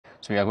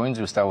So we are going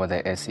to start with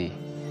the essay,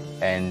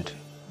 and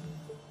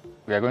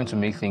we are going to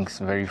make things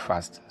very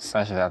fast,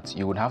 such that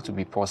you would have to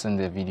be pausing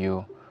the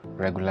video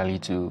regularly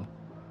to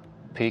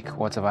pick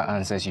whatever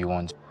answers you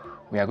want.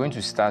 We are going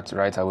to start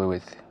right away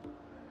with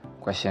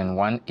question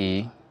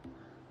 1A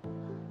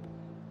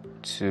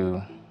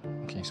to,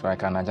 okay, so I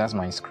can adjust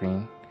my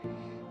screen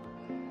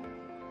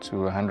to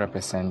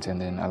 100% and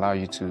then allow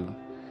you to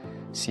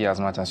see as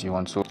much as you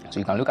want. So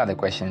you can look at the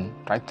question,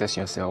 try to test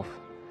yourself,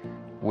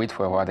 wait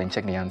for a while, then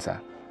check the answer.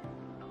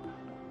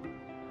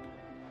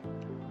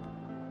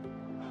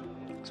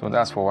 So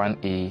that's for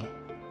 1A,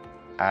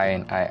 I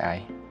and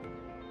II.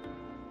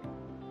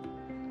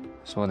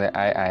 So the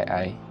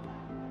III.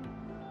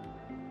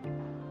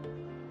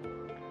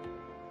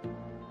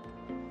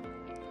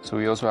 So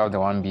we also have the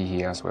 1B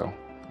here as well,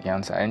 the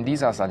answer. And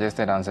these are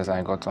suggested answers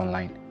I got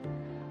online.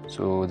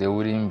 So they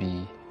wouldn't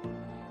be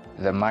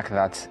the mark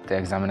that the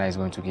examiner is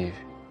going to give.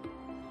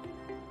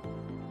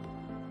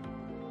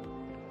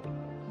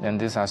 Then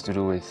this has to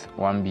do with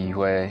 1B,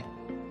 where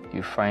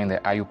you find the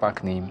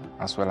IUPAC name,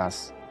 as well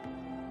as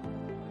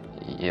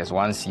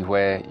 1C,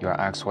 where you are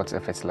asked what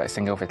a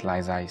single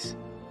fertilizer is.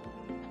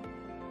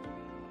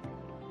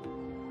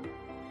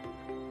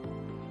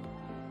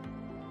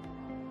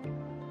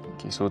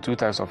 Okay, so two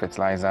types of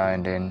fertilizer,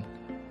 and then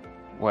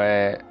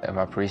where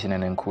evaporation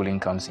and then cooling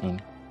comes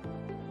in.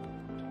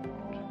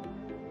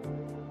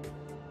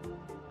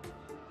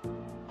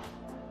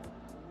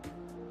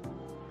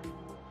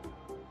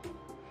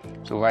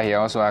 So over here,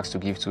 also asked to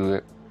give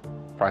two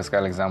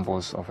practical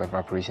examples of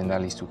evaporation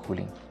that leads to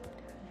cooling.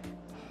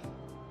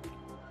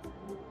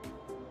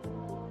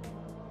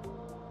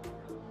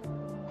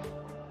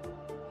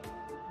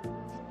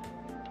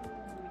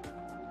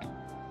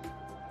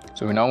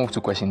 So we now move to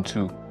question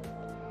 2.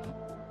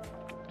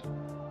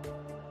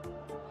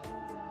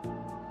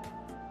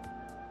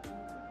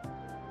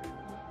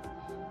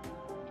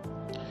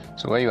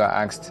 So where you are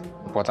asked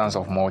importance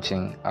of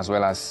mulching, as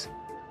well as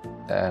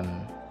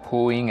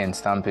hoeing and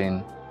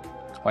stamping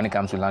when it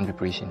comes to land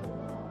preparation.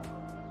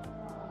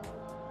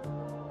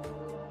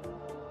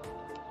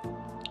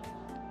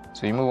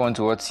 So you move on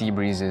to what sea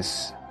breeze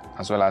is,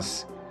 as well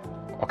as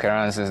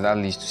occurrences that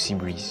leads to sea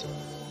breeze.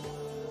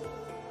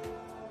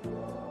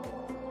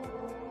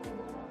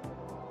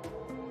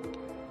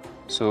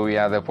 So we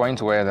are at the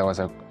point where there was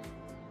an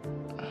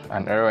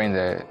error in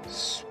the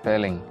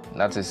spelling,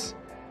 that is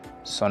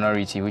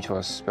sonority, which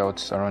was spelled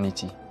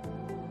soronity.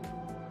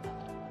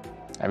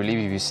 I believe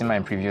if you've seen my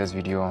previous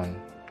video on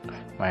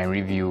my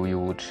review, you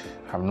would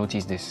have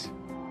noticed this.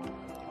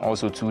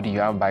 Also 2D, you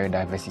have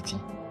biodiversity.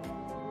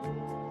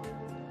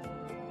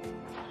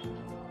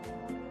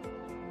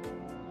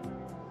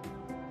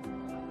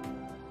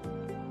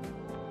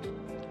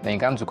 Then you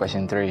come to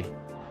question 3,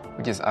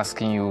 which is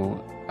asking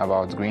you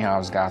about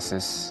greenhouse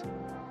gases,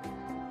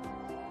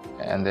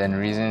 and then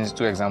reasons,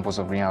 2 examples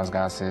of greenhouse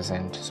gases,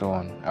 and so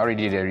on. I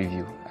already did a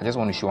review. I just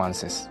want to show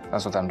answers.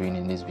 That's what I'm doing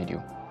in this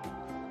video.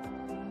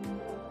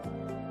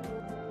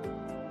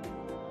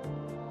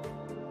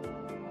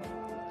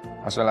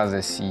 As well as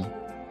the C.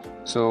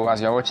 So as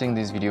you're watching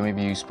this video,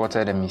 maybe you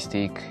spotted a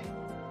mistake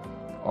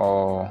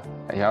or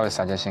you have a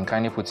suggestion,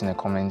 kindly put in the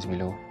comments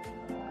below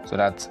so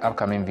that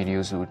upcoming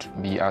videos would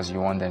be as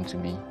you want them to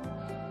be.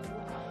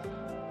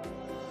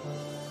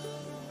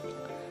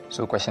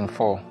 So question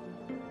 4.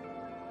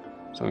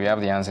 So we have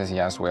the answers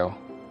here as well.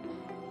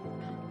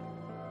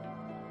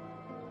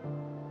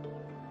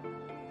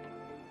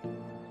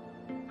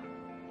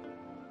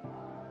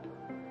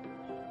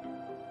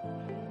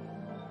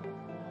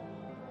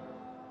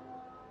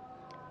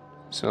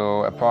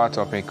 So a power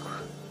topic,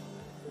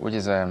 which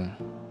is a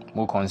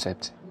MOOC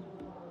concept.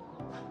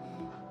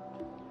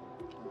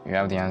 You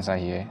have the answer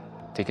here,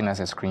 taken as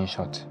a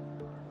screenshot.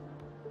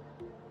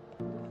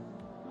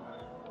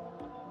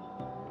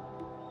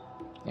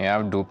 You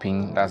have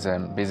doping, that's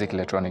basic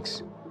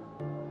electronics.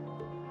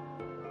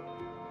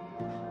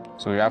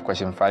 So we have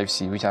question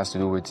 5C, which has to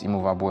do with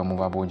immovable and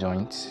movable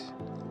joints.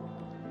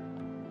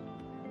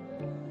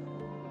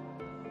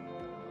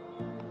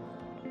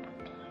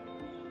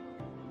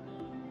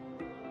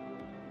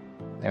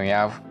 Then we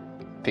have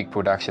pig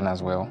production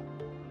as well.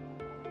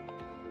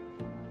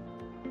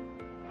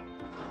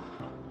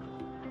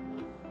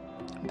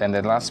 Then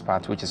the last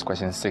part, which is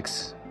question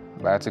 6,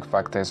 biotic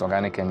factors,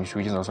 organic chemistry,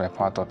 which is also a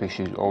power topic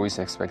you should always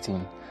expect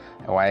in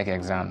a WAEC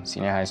exam,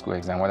 senior high school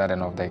exam, whether the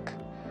NOVDEC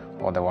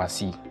or the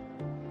WASSCE.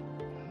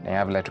 Then you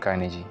have electrical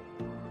energy,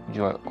 which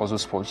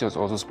was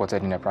also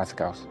spotted in the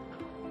practicals.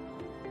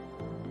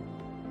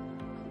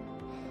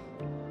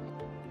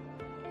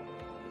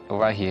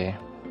 Over here,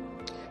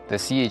 the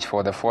CH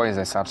for the 4 is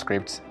a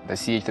subscript, the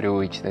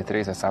CH3OH, the 3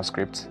 is a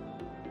subscript.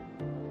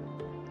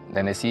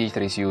 Then the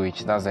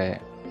CH3COH, that's the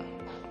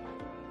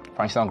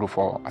functional group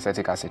for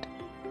acetic acid.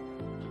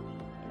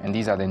 And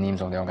these are the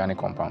names of the organic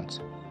compounds: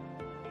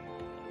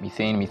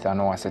 methane,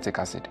 methanol, acetic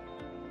acid.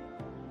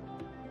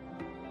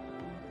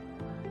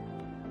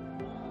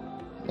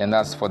 And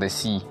that's for the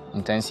C,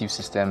 intensive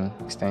system,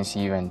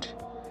 extensive, and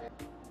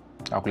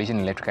calculation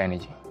electrical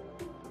energy.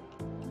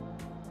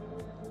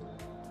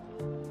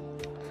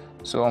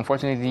 So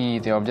unfortunately,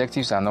 the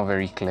objectives are not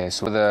very clear.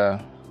 So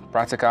the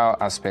practical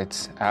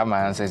aspects, I have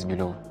my answers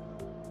below.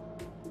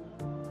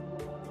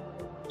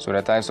 So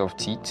the types of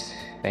teeth,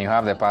 then you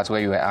have the part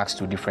where you were asked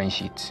to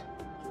differentiate.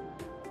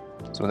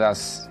 So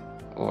that's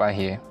over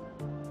here.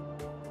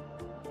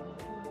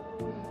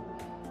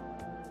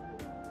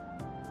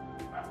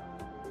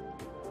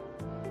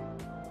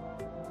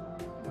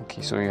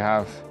 Okay, so you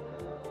have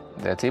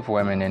the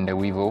tapeworm and then the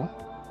weevil.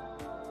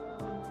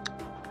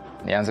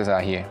 The answers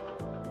are here.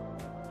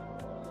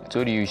 I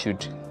told you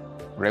should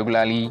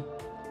regularly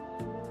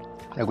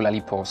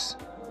pause.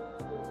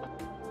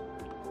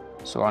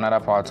 So another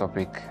power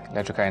topic,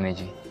 electrical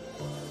energy.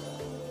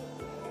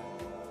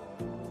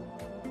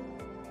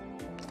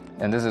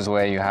 And this is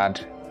where you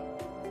had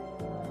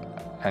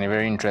a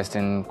very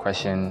interesting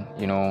question,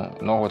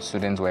 not what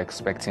students were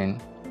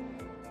expecting.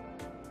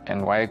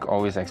 And WAEC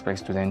always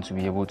expects students to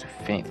be able to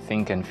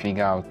think and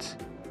figure out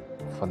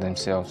for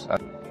themselves.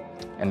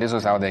 And this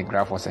was how the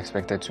graph was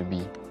expected to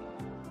be.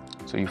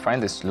 So you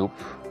find the slope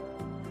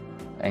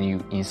and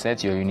you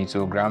insert your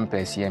unitogram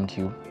per cm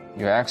cube.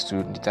 You're asked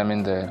to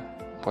determine the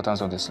importance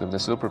of the slope. The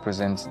slope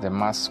represents the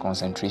mass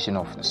concentration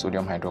of the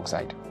sodium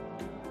hydroxide.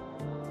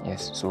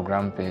 Yes, so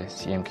gram per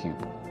cm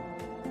cube.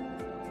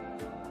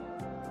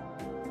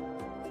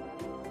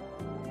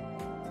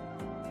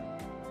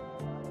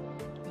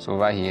 So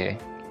over here,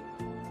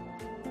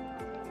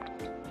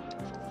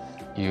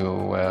 you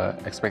were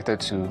expected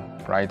to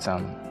write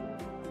some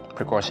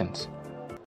precautions.